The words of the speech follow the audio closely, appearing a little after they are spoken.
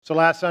So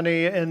last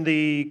Sunday, in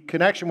the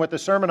connection with the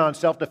sermon on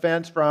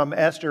self-defense from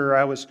Esther,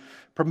 I was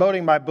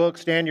promoting my book,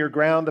 Stand Your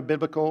Ground, The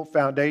Biblical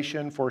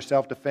Foundation for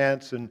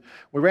Self-Defense. And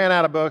we ran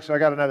out of books, so I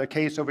got another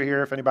case over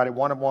here if anybody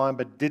wanted one,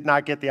 but did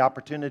not get the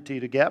opportunity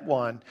to get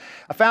one.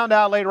 I found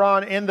out later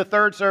on in the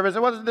third service,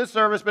 it wasn't this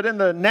service, but in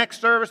the next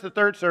service, the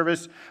third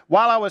service,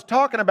 while I was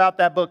talking about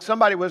that book,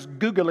 somebody was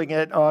Googling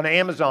it on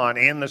Amazon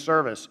in the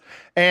service.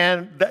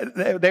 And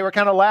they were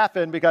kind of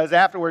laughing because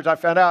afterwards I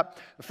found out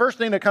the first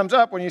thing that comes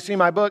up when you see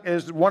my book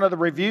is one of the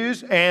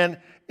reviews, and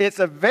it's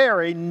a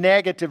very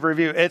negative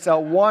review. It's a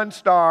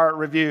 1-star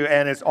review,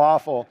 and it's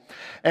awful.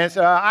 And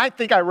so I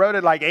think I wrote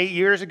it like 8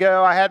 years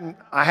ago. I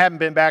haven't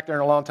been back there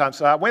in a long time.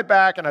 So I went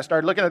back and I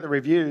started looking at the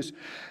reviews.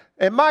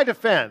 In my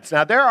defense,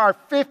 now there are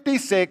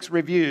 56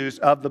 reviews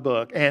of the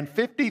book, and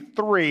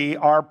 53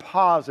 are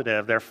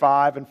positive. They're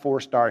 5 and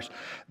 4 stars.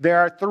 There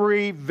are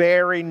 3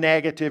 very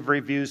negative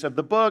reviews of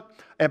the book,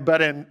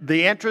 but in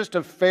the interest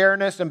of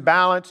fairness and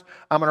balance,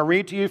 I'm going to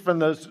read to you from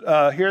those.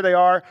 Here they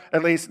are.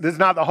 At least this is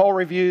not the whole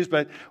reviews,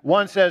 but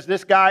one says,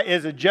 "This guy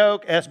is a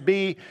joke."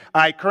 SB,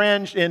 "I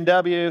cringed."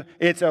 NW,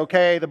 "It's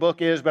okay. The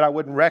book is, but I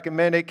wouldn't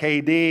recommend it."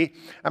 KD,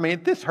 I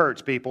mean, this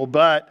hurts people,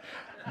 but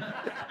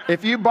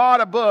if you bought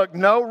a book,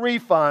 no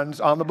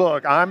refunds on the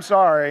book. I'm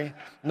sorry,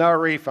 no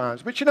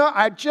refunds. But you know,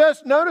 I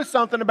just noticed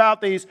something about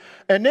these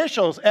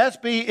initials,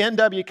 SB,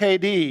 NW,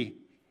 KD.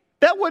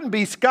 That wouldn't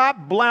be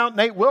Scott Blount,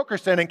 Nate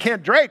Wilkerson, and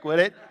Kent Drake, would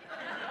it?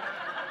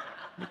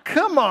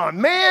 Come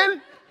on,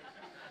 man.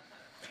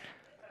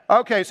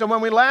 Okay, so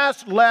when we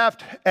last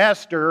left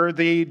Esther,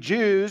 the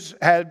Jews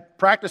had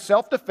practiced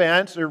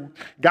self-defense, or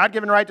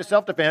God-given right to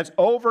self-defense,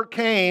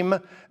 overcame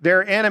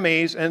their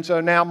enemies, and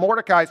so now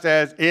Mordecai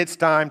says it's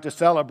time to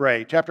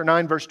celebrate. Chapter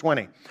 9, verse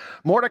 20.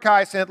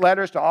 Mordecai sent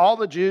letters to all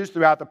the Jews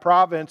throughout the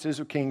provinces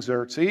of King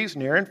Xerxes,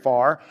 near and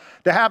far,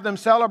 to have them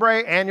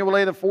celebrate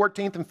annually the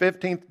 14th and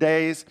 15th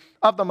days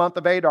of the month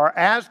of Adar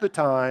as the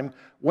time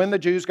when the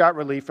Jews got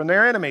relief from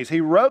their enemies. He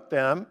wrote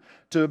them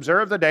to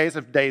observe the days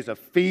of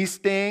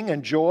feasting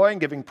and joy and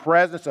giving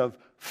presents of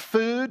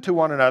food to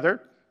one another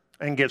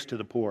and gifts to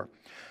the poor.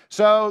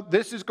 So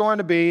this is going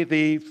to be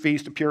the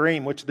Feast of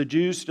Purim, which the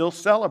Jews still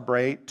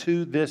celebrate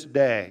to this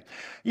day.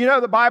 You know,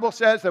 the Bible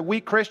says that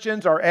we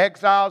Christians are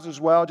exiles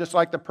as well, just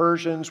like the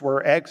Persians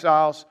were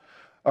exiles,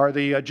 or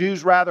the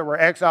Jews rather were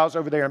exiles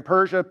over there in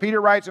Persia. Peter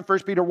writes in 1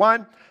 Peter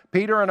 1,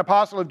 Peter, an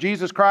apostle of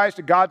Jesus Christ,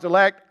 to God's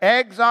elect,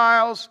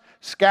 exiles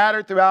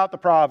scattered throughout the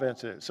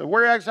provinces. So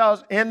we're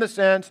exiles in the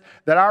sense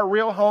that our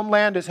real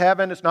homeland is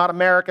heaven. It's not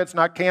America. It's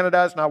not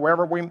Canada. It's not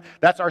wherever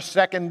that's our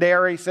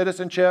secondary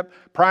citizenship.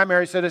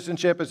 Primary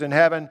citizenship is in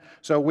heaven.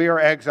 So we are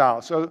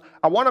exiles. So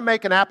I want to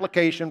make an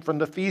application from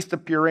the Feast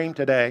of Purim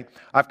today.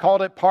 I've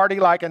called it Party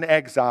Like an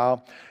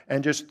Exile,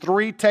 and just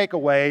 3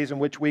 takeaways in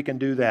which we can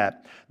do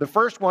that. The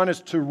first one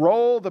is to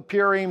roll the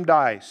Purim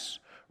dice.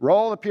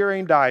 Roll the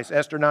Purim dice,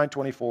 Esther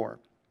 9:24.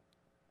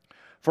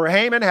 For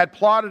Haman had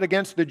plotted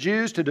against the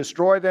Jews to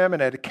destroy them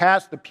and had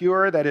cast the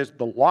pur, that is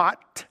the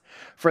lot,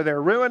 for their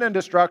ruin and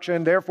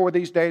destruction. Therefore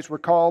these days were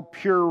called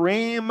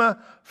Purim,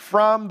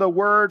 from the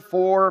word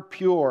for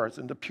pure.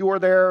 And the pure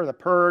there, the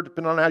pur,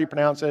 depending on how you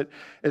pronounce it,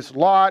 is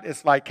lot.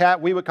 It's like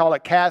we would call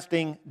it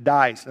casting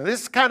dice. Now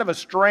this is kind of a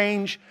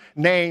strange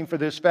name for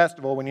this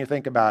festival when you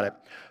think about it.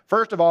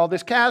 First of all,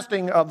 this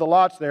casting of the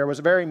lots there was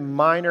a very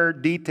minor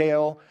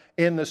detail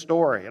in the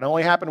story. It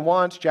only happened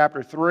once,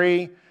 chapter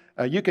 3.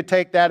 You could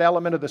take that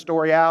element of the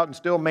story out and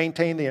still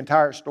maintain the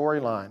entire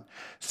storyline.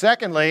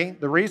 Secondly,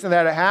 the reason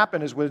that it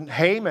happened is when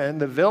Haman,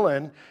 the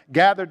villain,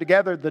 gathered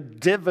together the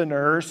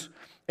diviners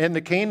in the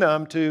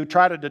kingdom to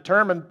try to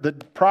determine the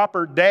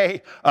proper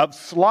day of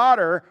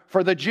slaughter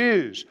for the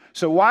Jews.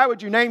 So why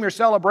would you name your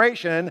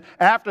celebration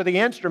after the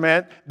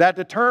instrument that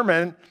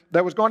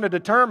was going to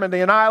determine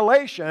the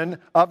annihilation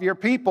of your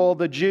people,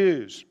 the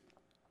Jews?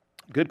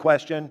 Good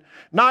question.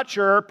 Not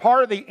sure.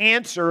 Part of the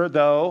answer,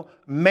 though,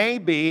 may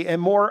be,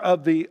 and more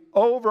of the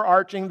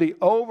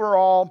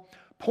overall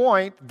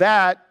point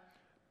part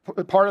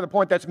of the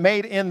point that's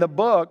made in the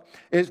book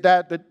is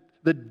that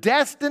the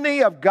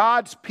destiny of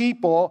God's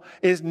people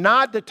is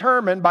not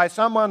determined by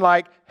someone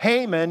like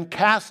Haman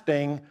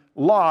casting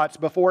lots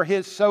before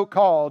his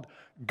so-called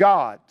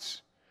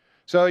gods.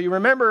 So you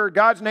remember,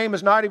 God's name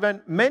is not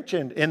even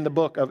mentioned in the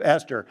book of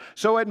Esther.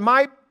 So it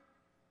might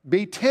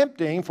be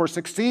tempting for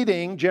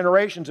succeeding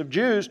generations of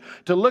Jews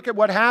to look at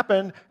what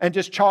happened and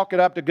just chalk it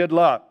up to good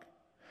luck.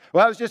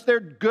 Well, it was just their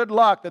good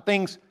luck that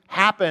things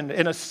happened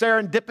in a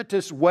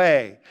serendipitous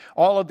way,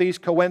 all of these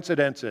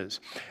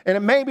coincidences. And it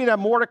may be that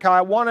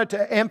Mordecai wanted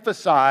to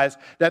emphasize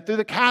that through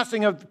the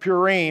casting of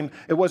Purim,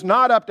 it was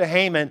not up to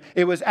Haman,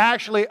 it was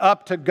actually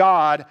up to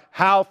God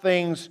how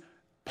things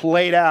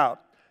played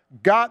out.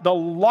 God, the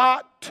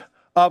lot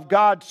of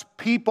God's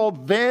people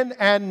then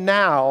and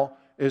now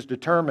is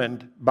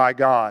determined by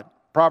God.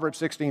 Proverbs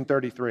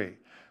 16:33.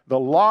 The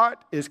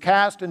lot is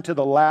cast into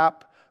the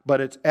lap,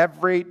 but its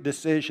every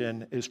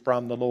decision is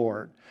from the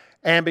Lord.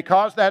 And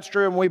because that's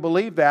true and we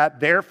believe that,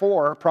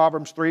 therefore,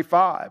 Proverbs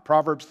 3:5.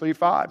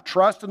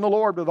 Trust in the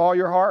Lord with all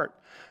your heart.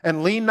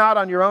 and lean not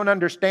on your own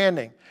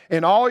understanding.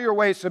 In all your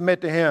ways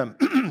submit to him,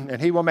 and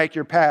he will make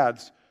your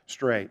paths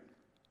straight.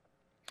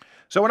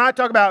 So when I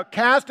talk about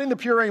casting the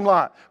Purim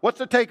lot, what's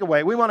the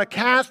takeaway? We want to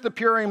cast the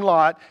Purim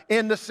lot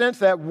in the sense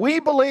that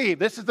we believe,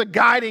 this is the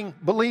guiding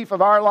belief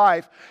of our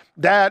life,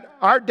 that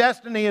our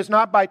destiny is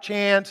not by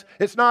chance,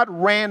 it's not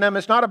random,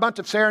 it's not a bunch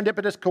of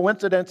serendipitous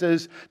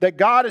coincidences, that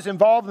God is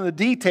involved in the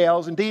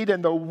details, indeed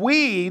in the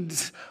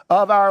weeds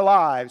of our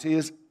lives. He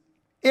is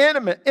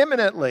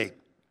imminently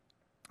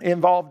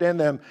involved in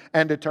them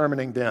and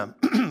determining them.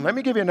 Let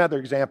me give you another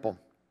example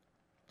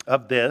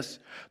of this,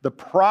 the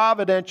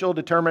providential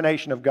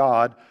determination of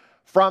God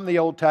from the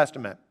Old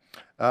Testament.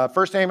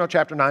 1 Samuel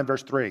chapter 9,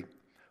 verse 3.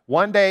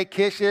 One day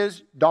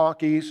Kish's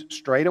donkeys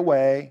strayed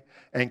away,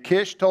 and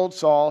Kish told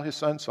Saul, his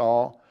son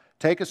Saul,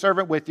 take a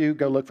servant with you,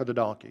 go look for the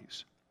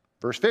donkeys.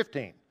 Verse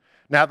 15.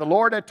 Now the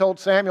Lord had told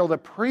Samuel the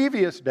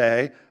previous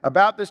day,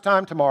 about this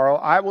time tomorrow,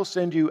 I will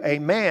send you a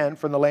man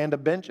from the land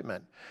of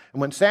Benjamin. And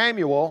when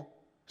Samuel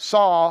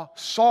saw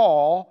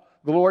Saul,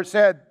 the Lord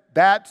said,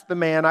 that's the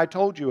man I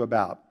told you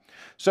about.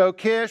 So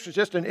Kish was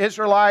just an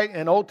Israelite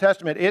in Old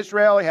Testament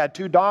Israel. He had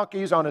 2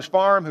 donkeys on his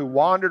farm who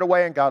wandered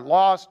away and got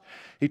lost.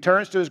 He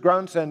turns to his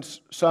grown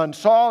son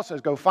Saul,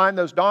 says, go find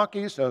those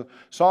donkeys. So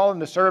Saul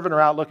and the servant are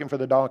out looking for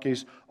the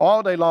donkeys.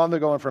 All day long they're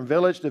going from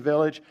village to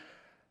village.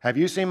 Have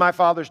you seen my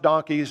father's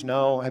donkeys?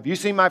 No. Have you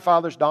seen my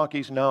father's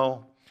donkeys?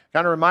 No.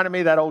 Kind of reminded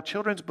me of that old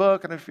children's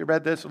book. I don't know if you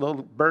read this,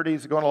 little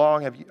birdies going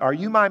along. Are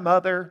you my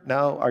mother?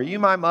 No. Are you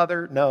my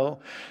mother? No.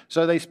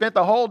 So they spent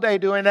the whole day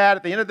doing that.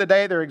 At the end of the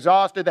day, they're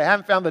exhausted. They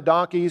haven't found the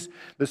donkeys.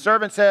 The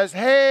servant says,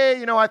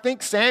 hey, I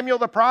think Samuel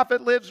the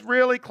prophet lives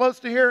really close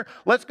to here.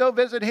 Let's go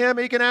visit him.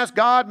 He can ask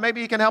God.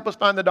 Maybe he can help us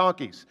find the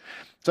donkeys.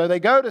 So they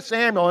go to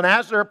Samuel, and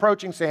as they're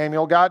approaching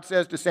Samuel, God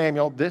says to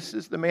Samuel, this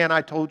is the man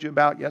I told you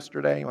about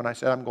yesterday when I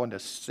said I'm going to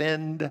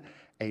send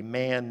a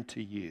man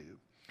to you.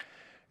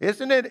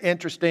 Isn't it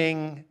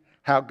interesting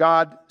how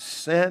God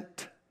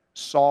sent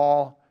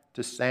Saul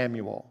to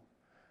Samuel?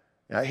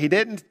 Now, he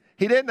didn't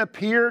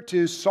appear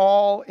to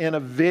Saul in a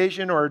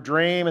vision or a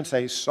dream and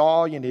say,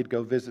 Saul, you need to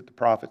go visit the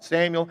prophet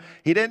Samuel.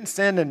 He didn't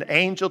send an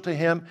angel to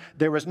him.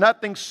 There was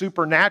nothing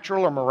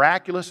supernatural or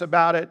miraculous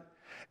about it.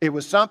 It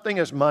was something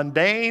as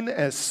mundane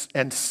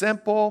and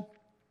simple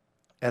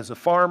as a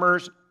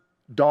farmer's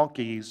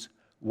donkeys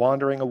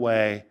wandering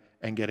away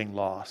and getting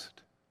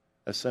lost.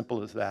 As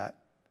simple as that.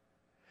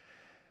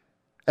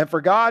 And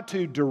for God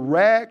to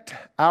direct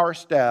our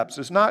steps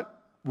does not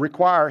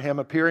require him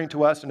appearing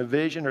to us in a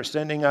vision or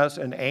sending us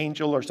an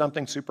angel or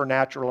something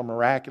supernatural or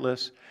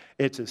miraculous.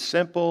 It's as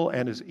simple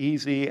and as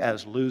easy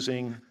as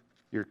losing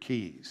your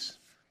keys.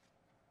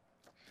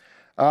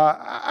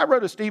 I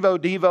wrote a Steve O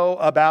Devo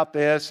about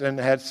this and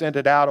had sent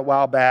it out a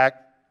while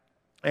back.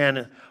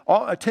 And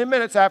 10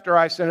 minutes after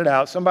I sent it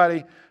out,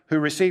 somebody who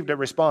received it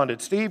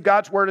responded, Steve,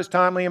 God's word is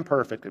timely and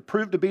perfect. It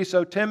proved to be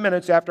so 10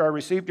 minutes after I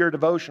received your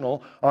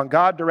devotional on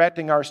God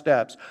directing our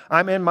steps.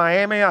 I'm in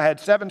Miami. I had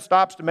 7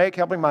 stops to make,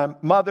 helping my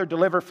mother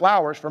deliver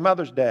flowers for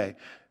Mother's Day.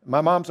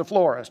 My mom's a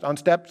florist. On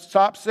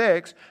stop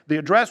 6, the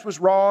address was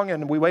wrong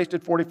and we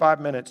wasted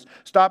 45 minutes.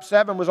 Stop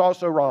 7 was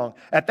also wrong.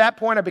 At that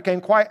point, I became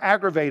quite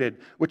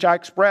aggravated, which I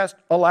expressed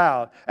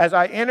aloud. As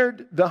I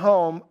entered the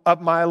home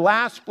of my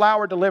last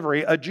flower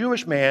delivery, a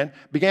Jewish man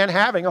began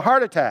having a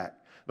heart attack.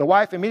 The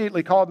wife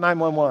immediately called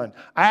 911.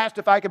 I asked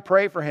if I could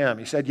pray for him.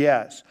 He said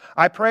yes.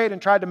 I prayed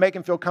and tried to make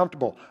him feel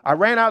comfortable. I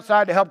ran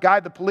outside to help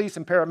guide the police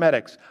and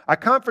paramedics. I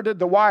comforted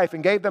the wife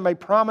and gave them a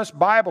promised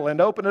Bible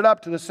and opened it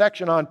up to the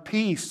section on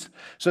peace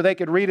so they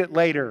could read it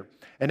later.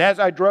 And as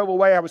I drove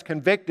away, I was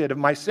convicted of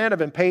my sin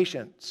of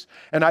impatience.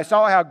 And I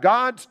saw how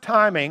God's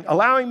timing,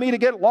 allowing me to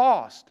get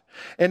lost,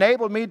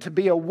 enabled me to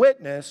be a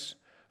witness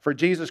for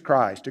Jesus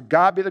Christ. To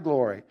God be the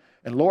glory.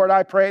 And Lord,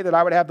 I pray that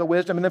I would have the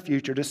wisdom in the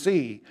future to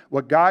see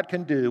what God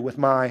can do with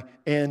my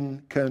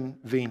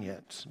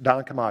inconvenience.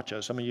 Don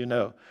Camacho. Some of you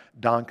know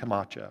Don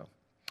Camacho.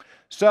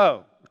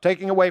 So,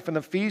 taking away from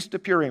the Feast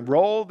of Purim,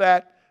 roll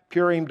that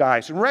Purim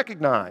dice and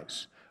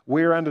recognize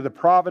we're under the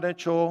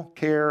providential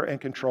care and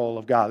control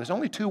of God. There's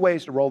only 2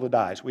 ways to roll the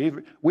dice. We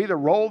either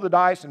roll the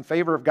dice in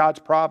favor of God's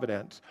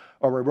providence,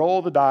 or we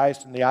roll the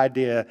dice in the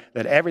idea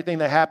that everything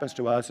that happens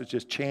to us is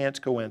just chance,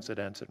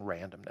 coincidence, and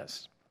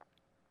randomness.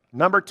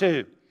 Number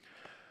 2.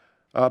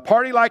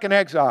 Party like an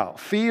exile.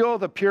 Feel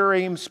the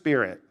Purim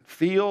spirit.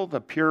 Feel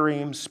the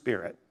Purim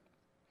spirit.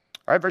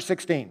 All right, verse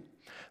 16.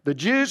 The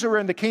Jews who were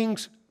in the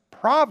king's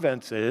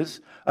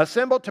provinces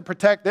assembled to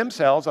protect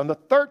themselves on the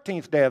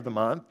 13th day of the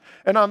month,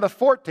 and on the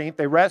 14th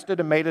they rested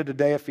and made it a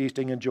day of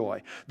feasting and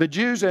joy. The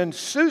Jews in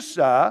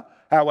Susa,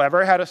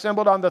 however, had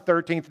assembled on the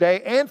 13th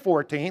day and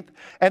 14th,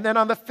 and then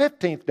on the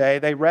 15th day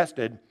they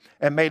rested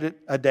and made it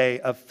a day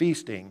of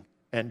feasting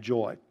and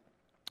joy.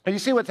 And you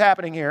see what's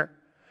happening here?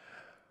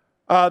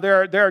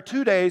 There are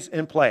 2 days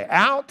in play.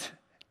 Out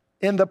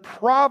in the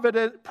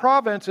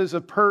provinces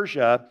of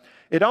Persia,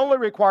 it only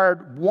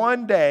required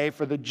 1 day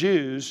for the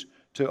Jews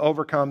to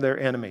overcome their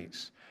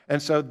enemies.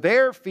 And so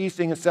they're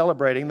feasting and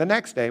celebrating the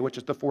next day, which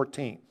is the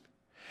 14th.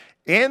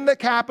 In the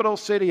capital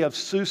city of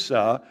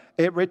Susa,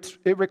 it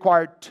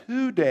required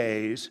 2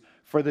 days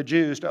for the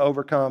Jews to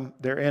overcome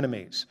their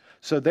enemies.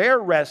 So they're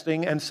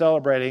resting and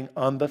celebrating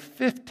on the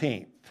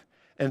 15th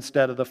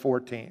instead of the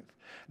 14th.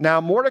 Now,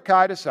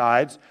 Mordecai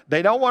decides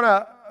they don't want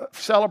to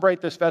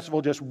celebrate this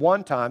festival just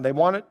one time. They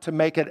want to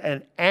make it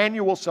an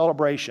annual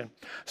celebration.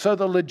 So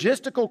the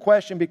logistical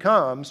question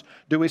becomes,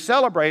 do we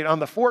celebrate on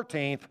the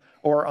 14th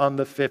or on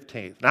the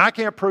 15th? Now, I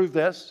can't prove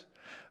this,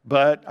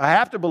 but I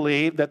have to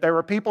believe that there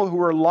were people who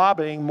were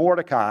lobbying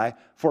Mordecai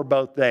for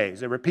both days.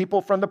 There were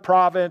people from the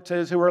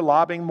provinces who were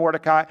lobbying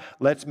Mordecai,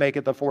 let's make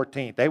it the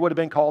 14th. They would have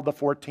been called the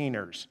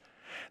 14ers.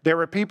 There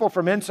were people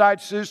from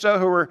inside Susa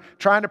who were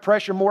trying to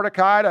pressure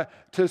Mordecai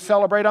to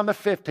celebrate on the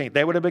 15th.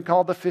 They would have been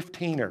called the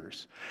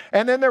 15ers.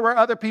 And then there were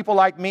other people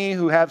like me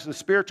who have the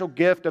spiritual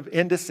gift of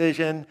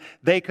indecision.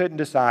 They couldn't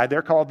decide.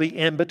 They're called the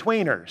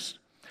in-betweeners.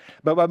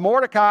 But what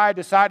Mordecai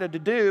decided to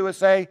do is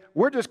say,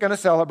 we're just going to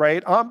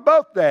celebrate on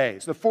both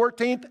days, the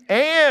 14th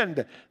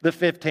and the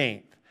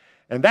 15th.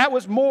 And that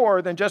was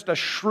more than just a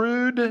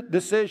shrewd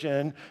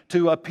decision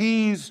to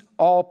appease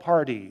all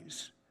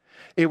parties.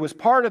 It was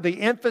part of the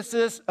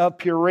emphasis of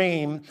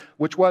Purim,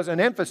 which was an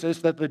emphasis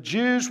that the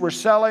Jews were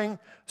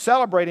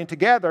celebrating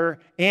together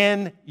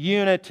in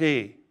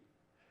unity,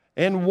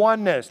 in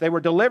oneness. They were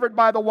delivered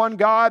by the one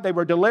God. They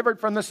were delivered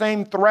from the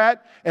same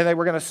threat, and they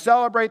were going to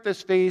celebrate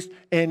this feast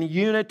in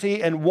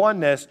unity and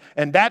oneness.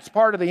 And that's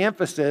part of the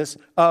emphasis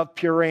of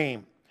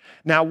Purim.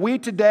 Now, we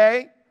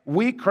today,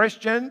 we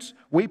Christians,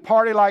 we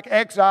party like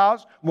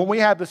exiles when we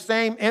have the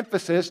same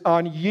emphasis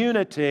on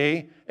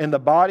unity in the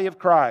body of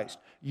Christ.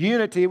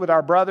 Unity with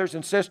our brothers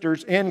and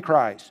sisters in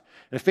Christ.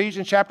 In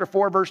Ephesians chapter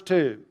 4, verse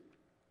 2,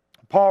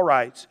 Paul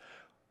writes,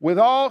 with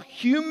all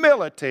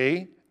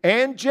humility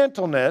and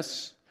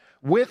gentleness,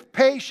 with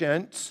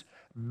patience,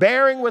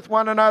 bearing with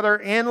one another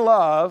in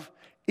love,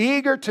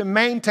 eager to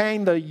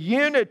maintain the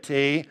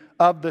unity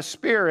of the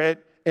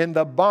Spirit in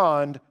the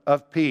bond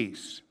of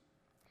peace.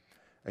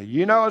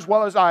 You know as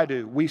well as I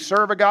do, we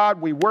serve a God,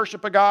 we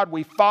worship a God,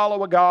 we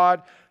follow a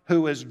God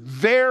who is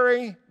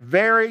very,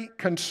 very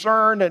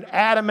concerned and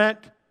adamant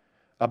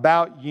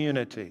about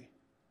unity.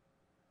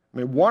 I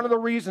mean, one of the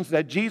reasons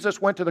that Jesus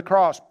went to the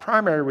cross,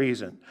 primary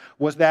reason,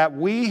 was that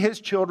we,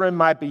 his children,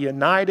 might be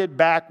united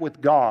back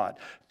with God.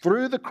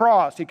 Through the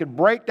cross, he could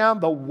break down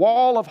the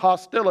wall of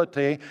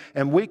hostility,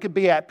 and we could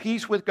be at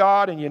peace with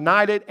God and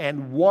united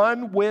and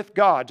one with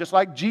God, just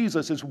like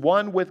Jesus is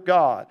one with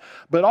God.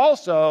 But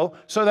also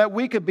so that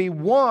we could be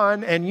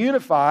one and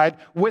unified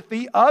with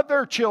the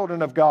other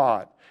children of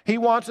God. He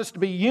wants us to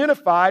be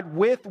unified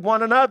with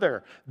one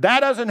another. That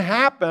doesn't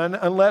happen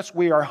unless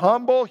we are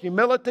humble,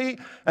 humility,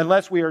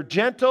 unless we are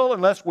gentle,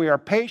 unless we are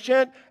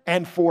patient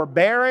and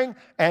forbearing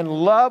and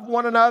love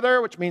one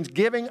another, which means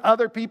giving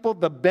other people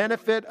the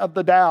benefit of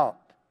the doubt.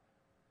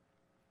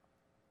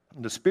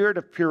 The spirit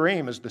of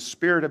Purim is the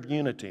spirit of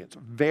unity. It's a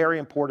very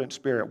important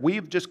spirit.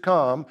 We've just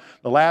come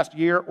the last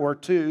year or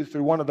two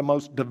through one of the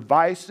most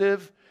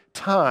divisive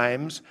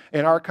times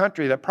in our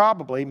country that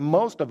probably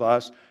most of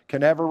us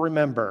can ever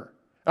remember.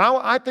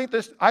 I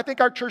think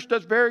our church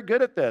does very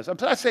good at this.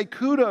 I say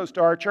kudos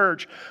to our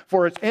church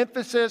for its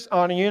emphasis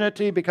on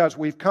unity because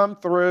we've come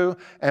through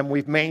and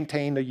we've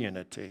maintained a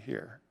unity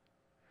here.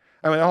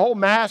 I mean, the whole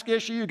mask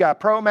issue, you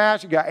got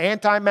pro-mask, you got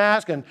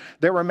anti-mask, and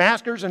there were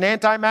maskers and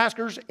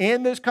anti-maskers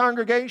in this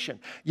congregation.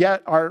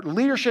 Yet our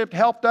leadership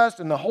helped us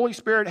and the Holy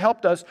Spirit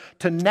helped us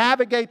to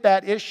navigate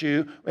that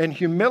issue in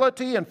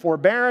humility and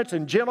forbearance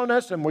and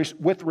gentleness and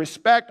with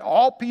respect,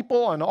 all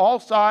people on all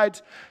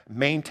sides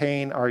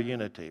maintain our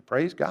unity.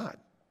 Praise God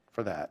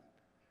for that.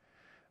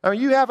 I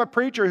mean, you have a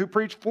preacher who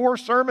preached 4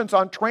 sermons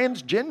on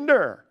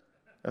transgender.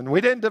 And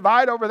we didn't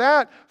divide over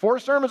that. 4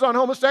 sermons on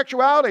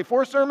homosexuality,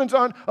 4 sermons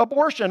on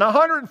abortion,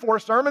 104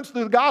 sermons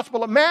through the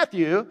Gospel of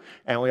Matthew,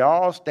 and we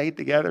all stayed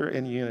together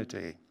in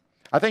unity.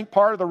 I think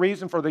part of the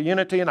reason for the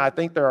unity, and I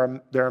think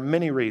there are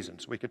many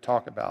reasons we could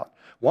talk about.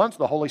 One's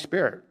the Holy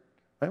Spirit.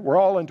 Right? We're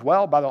all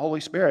indwelled by the Holy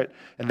Spirit,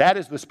 and that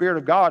is the Spirit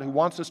of God who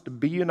wants us to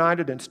be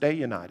united and stay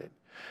united.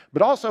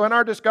 But also in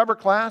our Discover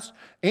class,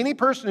 any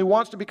person who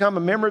wants to become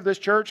a member of this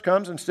church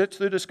comes and sits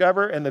through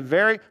Discover, and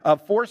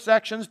of 4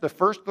 sections, the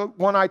first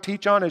one I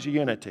teach on is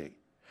unity.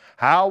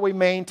 How we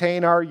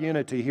maintain our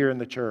unity here in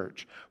the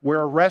church.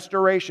 We're a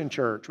restoration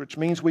church, which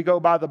means we go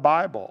by the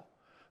Bible.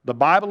 The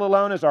Bible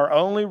alone is our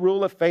only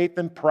rule of faith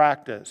and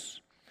practice.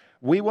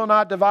 We will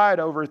not divide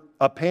over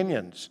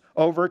opinions,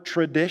 over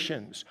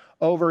traditions,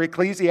 over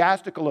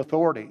ecclesiastical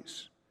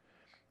authorities.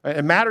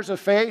 In matters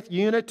of faith,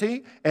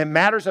 unity. In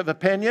matters of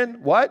opinion,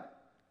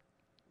 what?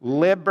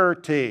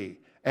 Liberty.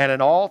 And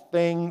in all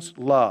things,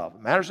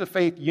 love. Matters of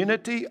faith,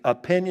 unity,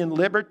 opinion,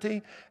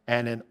 liberty,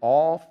 and in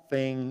all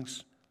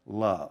things,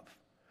 love.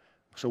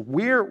 So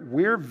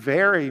we're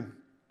very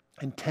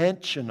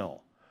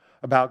intentional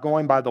about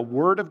going by the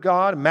Word of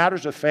God. In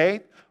matters of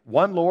faith,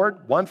 one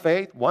Lord, one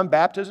faith, one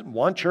baptism,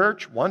 one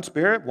church, one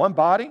Spirit, one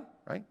body,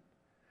 right?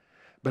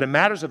 But in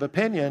matters of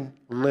opinion,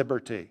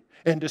 liberty.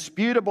 In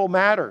disputable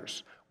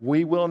matters,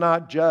 we will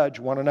not judge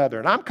one another.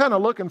 And I'm kind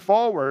of looking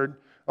forward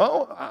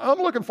Oh, I'm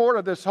looking forward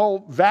to this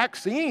whole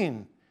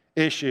vaccine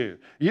issue.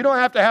 You don't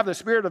have to have the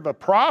spirit of a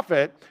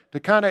prophet to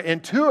kind of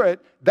intuit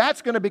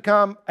that's going to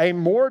become a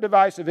more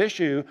divisive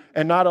issue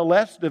and not a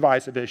less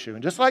divisive issue.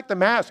 And just like the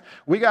mask,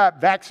 we got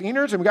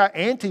vacciners and we got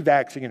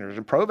anti-vacciners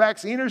and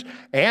pro-vacciners,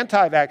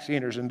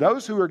 anti-vacciners. And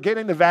those who are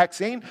getting the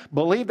vaccine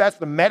believe that's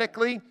the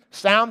medically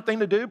sound thing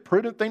to do,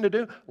 prudent thing to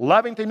do,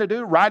 loving thing to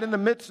do, right in the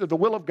midst of the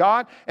will of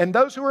God. And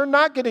those who are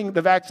not getting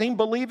the vaccine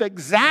believe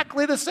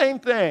exactly the same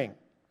thing.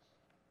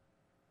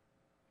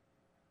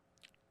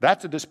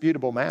 That's a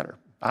disputable matter.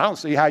 I don't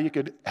see how you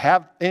could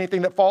have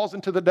anything that falls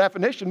into the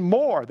definition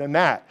more than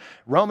that.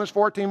 Romans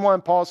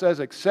 14:1, Paul says,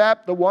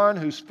 "Except the one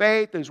whose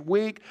faith is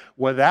weak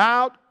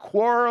without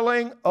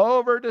quarreling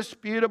over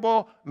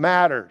disputable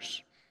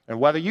matters." And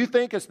whether you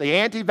think it's the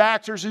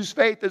anti-vaxxers whose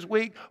faith is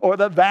weak or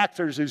the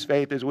vaxxers whose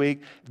faith is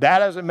weak, that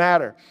doesn't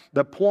matter.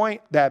 The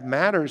point that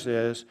matters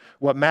is,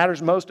 what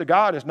matters most to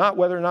God is not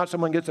whether or not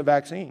someone gets a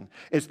vaccine.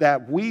 It's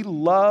that we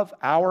love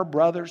our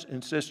brothers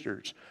and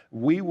sisters.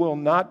 We will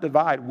not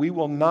divide. We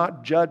will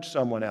not judge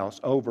someone else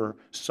over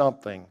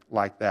something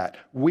like that.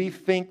 We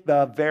think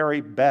the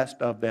very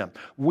best of them.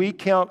 We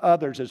count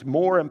others as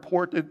more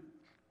important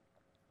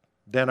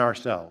than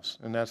ourselves.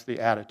 And that's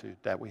the attitude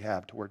that we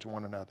have towards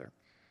one another.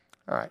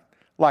 All right.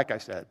 Like I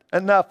said,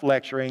 enough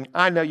lecturing.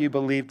 I know you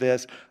believe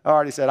this. I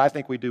already said I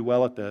think we do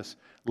well at this.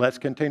 Let's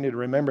continue to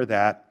remember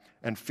that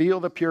and feel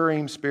the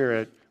Purim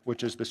spirit,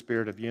 which is the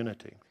spirit of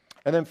unity.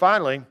 And then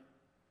finally,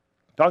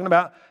 talking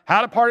about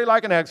how to party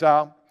like an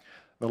exile,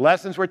 the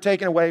lessons we're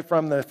taking away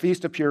from the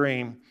Feast of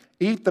Purim: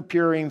 eat the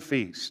Purim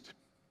feast.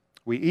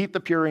 We eat the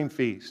Purim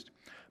feast.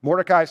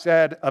 Mordecai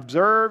said,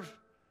 observe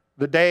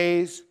the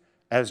days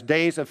as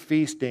days of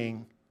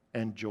feasting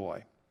and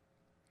joy.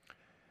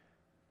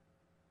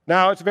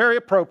 Now, it's very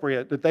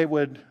appropriate that they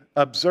would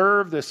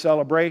observe this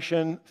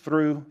celebration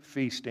through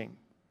feasting.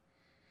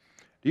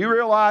 Do you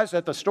realize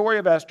that the story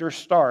of Esther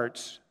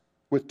starts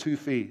with two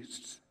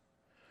feasts?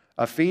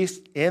 A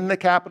feast in the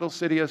capital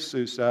city of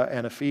Susa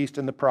and a feast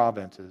in the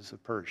provinces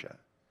of Persia.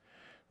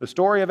 The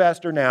story of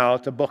Esther now,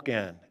 to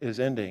bookend,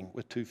 is ending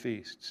with two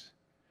feasts.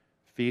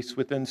 Feasts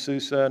within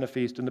Susa and a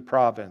feast in the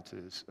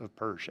provinces of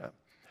Persia.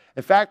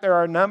 In fact, there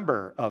are a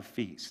number of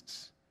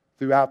feasts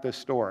throughout this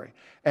story,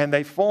 and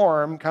they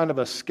form kind of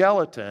a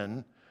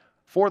skeleton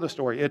for the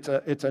story.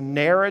 It's a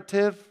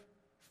narrative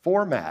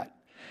format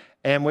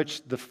in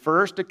which the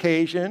first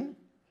occasion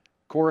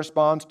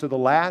corresponds to the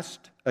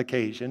last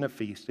occasion of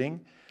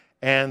feasting,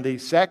 and the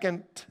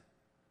second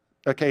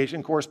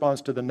occasion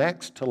corresponds to the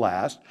next to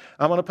last.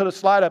 I'm going to put a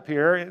slide up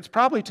here. It's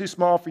probably too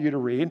small for you to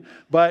read,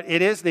 but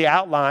it is the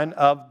outline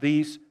of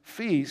these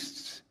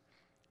feasts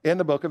in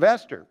the book of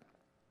Esther.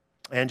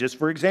 And just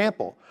for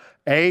example,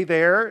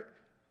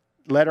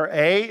 letter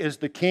A is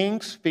the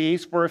king's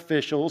feast for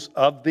officials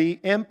of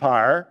the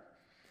empire.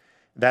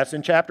 That's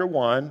in chapter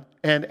 1.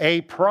 And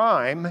A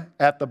prime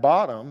at the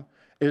bottom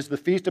is the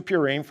Feast of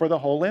Purim for the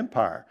whole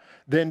empire.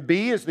 Then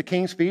B is the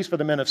king's feast for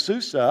the men of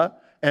Susa,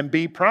 and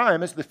B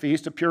prime is the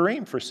Feast of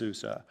Purim for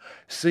Susa.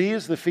 C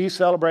is the feast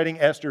celebrating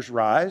Esther's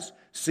rise.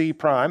 C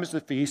prime is the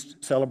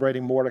feast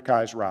celebrating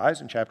Mordecai's rise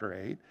in chapter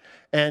 8.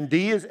 And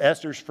D is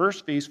Esther's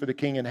first feast for the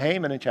king and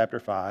Haman in chapter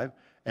 5.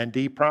 And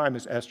D prime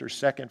is Esther's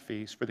second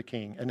feast for the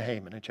king and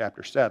Haman in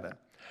chapter 7.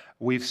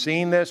 We've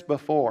seen this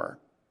before.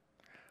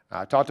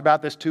 I talked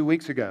about this 2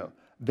 weeks ago.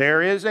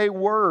 There is a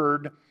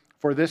word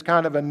for this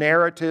kind of a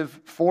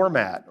narrative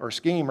format or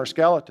scheme or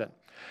skeleton.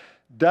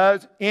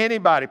 Does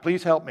anybody,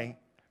 please help me,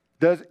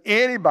 does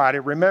anybody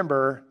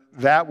remember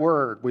that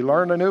word? We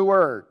learned a new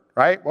word,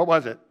 right? What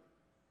was it?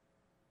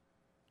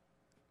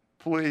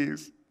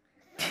 Please.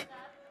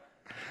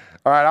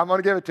 All right, I'm going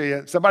to give it to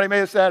you. Somebody may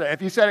have said it.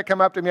 If you said it, come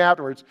up to me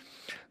afterwards.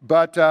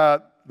 But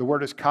the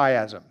word is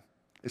chiasm.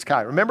 It's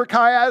chiasm. Remember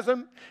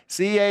chiasm?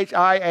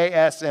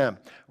 C-H-I-A-S-M,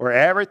 where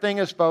everything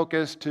is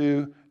focused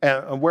to,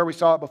 and where we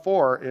saw it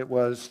before, it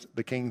was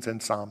the king's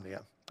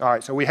insomnia. All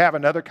right, so we have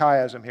another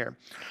chiasm here.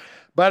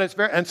 But it's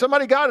very, and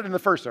somebody got it in the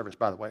first service,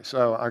 by the way,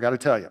 so I got to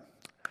tell you.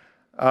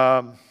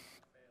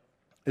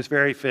 It's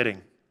very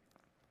fitting.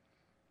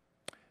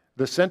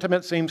 The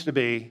sentiment seems to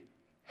be,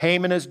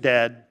 Haman is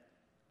dead,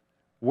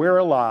 we're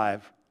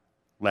alive,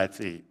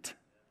 let's eat.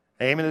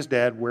 Haman is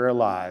dead, we're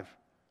alive,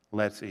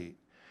 let's eat.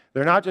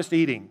 They're not just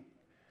eating,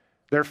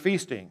 they're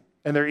feasting,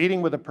 and they're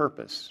eating with a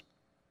purpose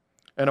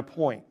and a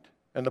point.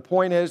 And the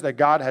point is that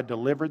God had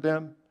delivered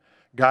them,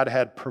 God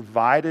had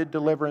provided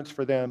deliverance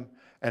for them,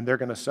 and they're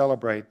going to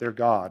celebrate their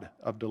God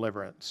of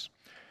deliverance.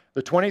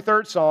 The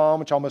 23rd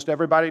Psalm, which almost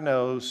everybody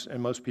knows and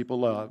most people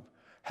love,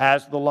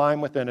 has the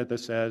line within it that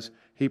says,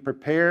 He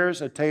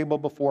prepares a table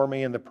before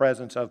me in the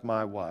presence of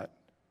my what?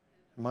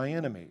 My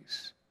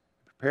enemies.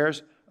 He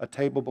prepares a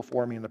table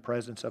before me in the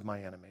presence of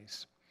my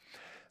enemies.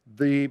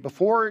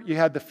 Before you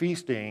had the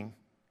feasting,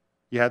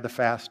 you had the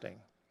fasting.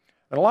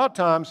 And a lot of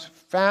times,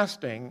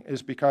 fasting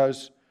is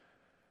because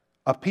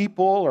a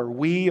people or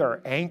we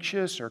are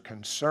anxious or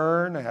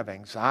concerned, have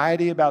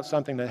anxiety about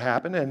something that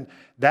happened. And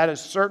that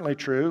is certainly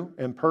true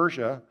in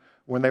Persia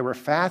when they were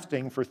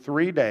fasting for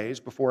 3 days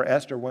before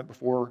Esther went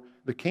before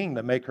the king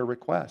to make her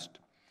request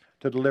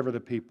to deliver the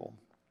people.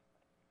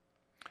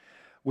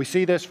 We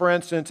see this, for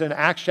instance, in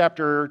Acts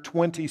chapter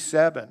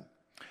 27.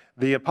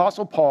 The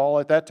Apostle Paul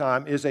at that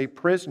time is a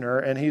prisoner,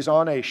 and he's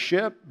on a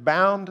ship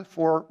bound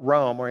for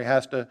Rome where he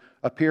has to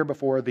appear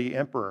before the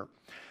emperor.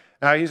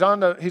 Now, he's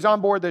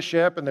on board this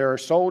ship, and there are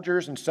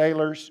soldiers and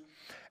sailors,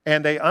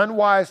 and they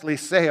unwisely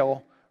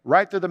sail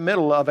right through the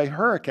middle of a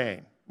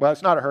hurricane. Well,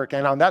 it's not a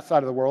hurricane. On that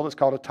side of the world, it's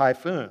called a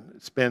typhoon.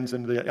 It spins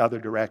in the other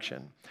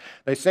direction.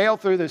 They sail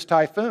through this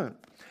typhoon,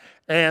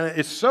 and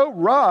it's so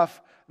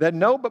rough that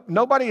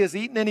nobody has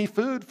eaten any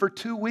food for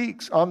 2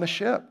 weeks on the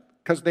ship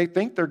because they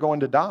think they're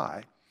going to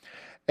die.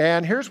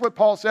 And here's what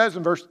Paul says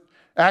in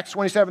Acts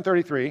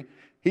 27:33.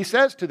 He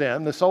says to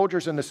them, the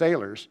soldiers and the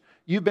sailors,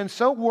 "You've been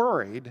so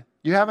worried,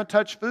 you haven't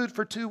touched food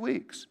for 2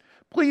 weeks.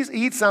 Please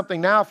eat something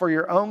now for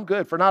your own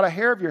good, for not a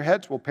hair of your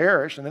heads will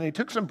perish." And then he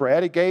took some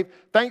bread, he gave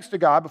thanks to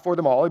God before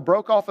them all. He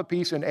broke off a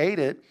piece and ate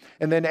it.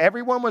 And then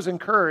everyone was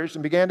encouraged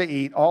and began to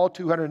eat, all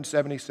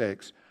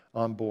 276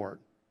 on board.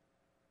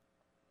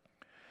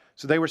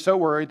 So they were so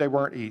worried they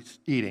weren't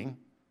eating.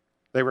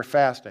 They were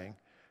fasting.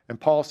 And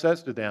Paul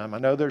says to them, "I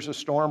know there's a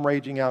storm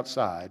raging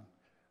outside,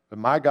 but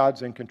my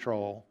God's in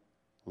control.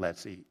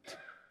 Let's eat."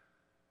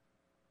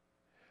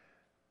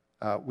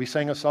 We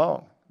sang a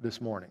song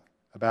this morning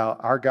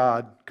about our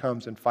God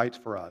comes and fights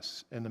for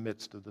us in the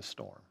midst of the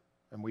storm,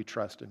 and we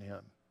trust in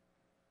him.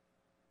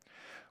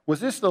 Was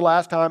this the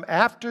last time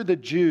after the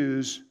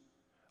Jews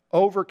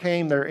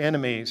overcame their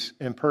enemies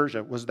in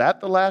Persia? Was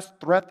that the last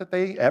threat that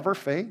they ever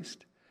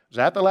faced? Was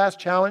that the last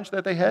challenge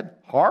that they had?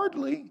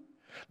 Hardly.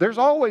 There's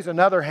always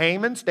another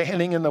Haman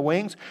standing in the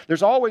wings.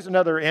 There's always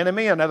another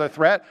enemy, another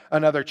threat,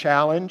 another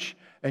challenge.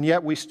 And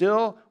yet we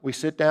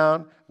sit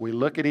down, we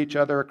look at each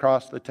other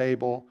across the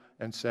table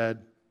and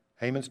said,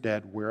 Haman's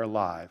dead, we're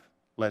alive.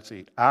 Let's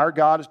eat. Our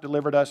God has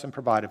delivered us and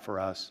provided for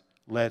us.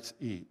 Let's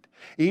eat.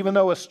 Even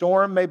though a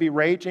storm may be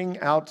raging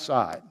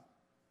outside,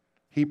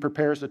 he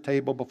prepares a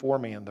table before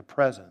me in the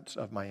presence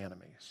of my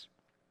enemies.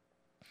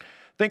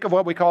 Think of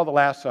what we call the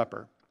Last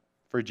Supper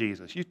for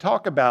Jesus. You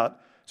talk about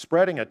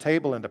spreading a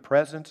table in the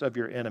presence of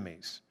your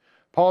enemies.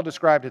 Paul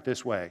described it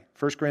this way,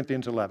 1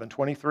 Corinthians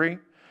 11:23.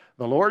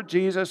 The Lord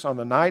Jesus, on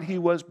the night he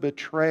was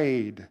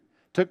betrayed,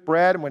 took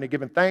bread, and when he had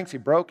given thanks, he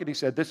broke it. He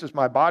said, "This is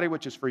my body,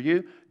 which is for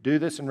you. Do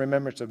this in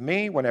remembrance of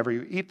me. Whenever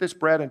you eat this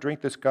bread and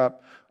drink this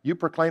cup, you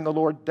proclaim the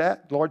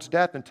Lord's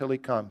death until he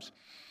comes."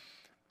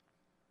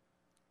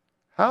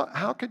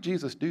 How could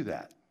Jesus do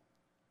that?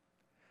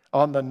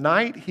 On the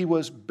night he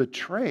was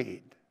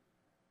betrayed.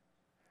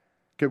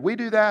 Could we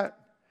do that?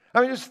 I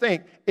mean, just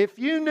think, if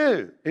you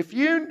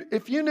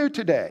knew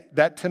today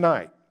that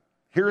tonight,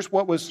 here's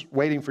what was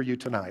waiting for you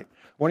tonight.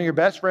 One of your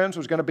best friends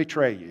was going to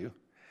betray you.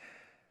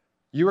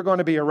 You were going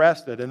to be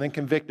arrested and then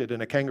convicted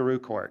in a kangaroo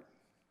court,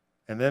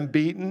 and then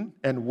beaten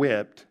and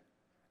whipped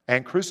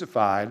and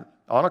crucified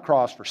on a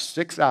cross for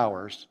 6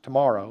 hours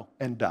tomorrow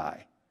and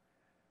die.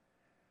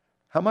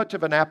 How much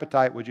of an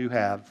appetite would you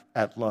have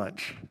at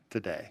lunch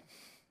today?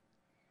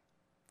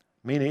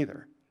 Me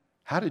neither.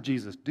 How did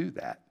Jesus do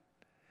that?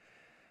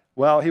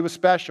 Well, he was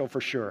special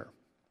for sure.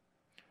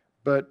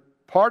 But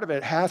part of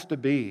it has to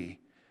be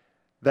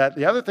that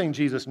the other thing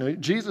Jesus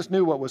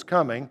knew what was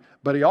coming,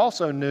 but he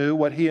also knew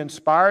what he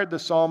inspired the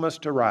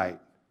psalmist to write,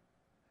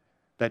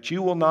 that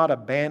you will not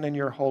abandon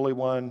your Holy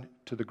One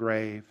to the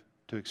grave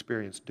to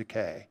experience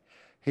decay.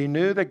 He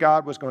knew that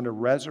God was going to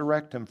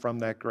resurrect him from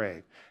that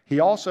grave. He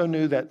also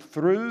knew that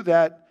through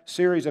that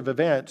series of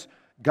events,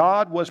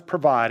 God was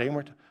providing,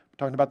 we're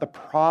talking about the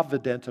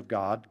providence of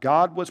God,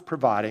 God was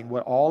providing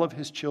what all of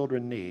his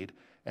children need,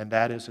 and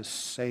that is a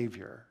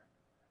Savior.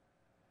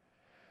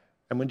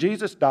 And when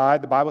Jesus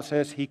died, the Bible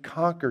says he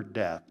conquered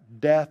death.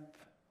 Death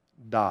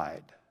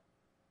died.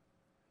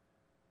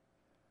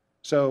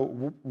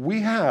 So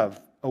we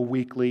have a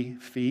weekly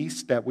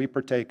feast that we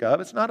partake of.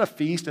 It's not a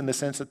feast in the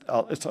sense that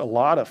it's a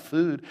lot of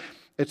food.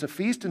 It's a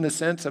feast in the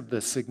sense of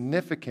the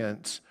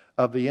significance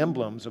of the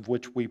emblems of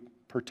which we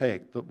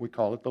partake. We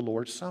call it the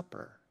Lord's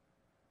Supper.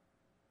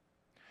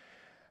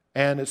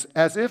 And it's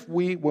as if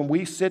when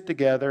we sit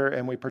together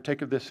and we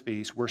partake of this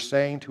feast, we're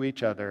saying to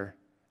each other,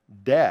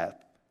 death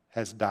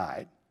has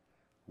died.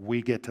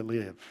 We get to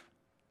live.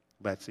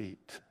 Let's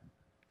eat.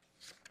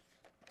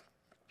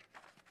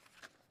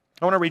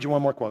 I want to read you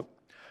one more quote.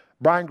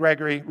 Brian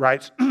Gregory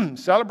writes,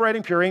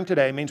 celebrating Purim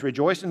today means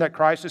rejoicing that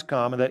Christ has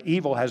come and that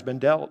evil has been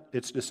dealt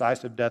its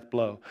decisive death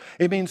blow.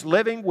 It means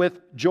living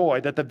with joy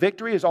that the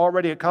victory is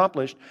already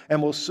accomplished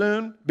and will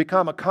soon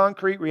become a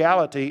concrete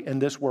reality in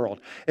this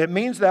world. It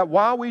means that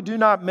while we do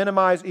not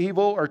minimize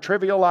evil or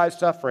trivialize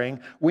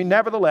suffering, we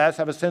nevertheless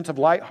have a sense of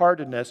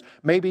lightheartedness,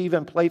 maybe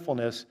even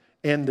playfulness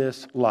in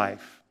this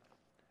life.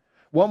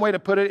 One way to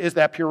put it is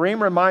that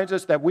Purim reminds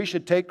us that we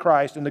should take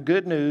Christ and the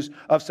good news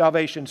of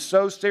salvation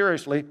so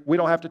seriously, we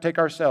don't have to take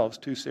ourselves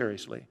too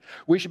seriously.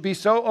 We should be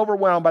so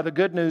overwhelmed by the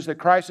good news that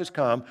Christ has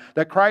come,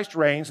 that Christ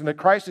reigns, and that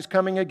Christ is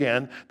coming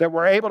again, that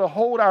we're able to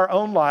hold our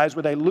own lives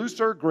with a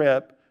looser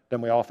grip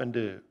than we often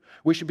do.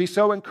 We should be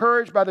so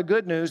encouraged by the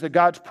good news that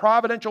God's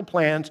providential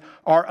plans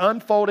are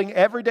unfolding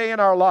every day in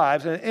our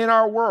lives and in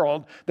our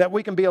world that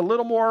we can be a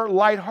little more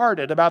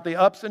lighthearted about the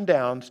ups and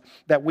downs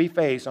that we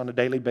face on a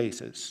daily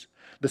basis.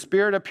 The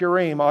spirit of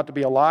Purim ought to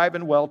be alive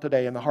and well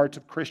today in the hearts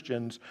of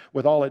Christians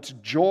with all its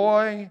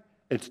joy,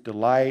 its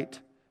delight,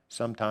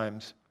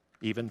 sometimes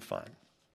even fun.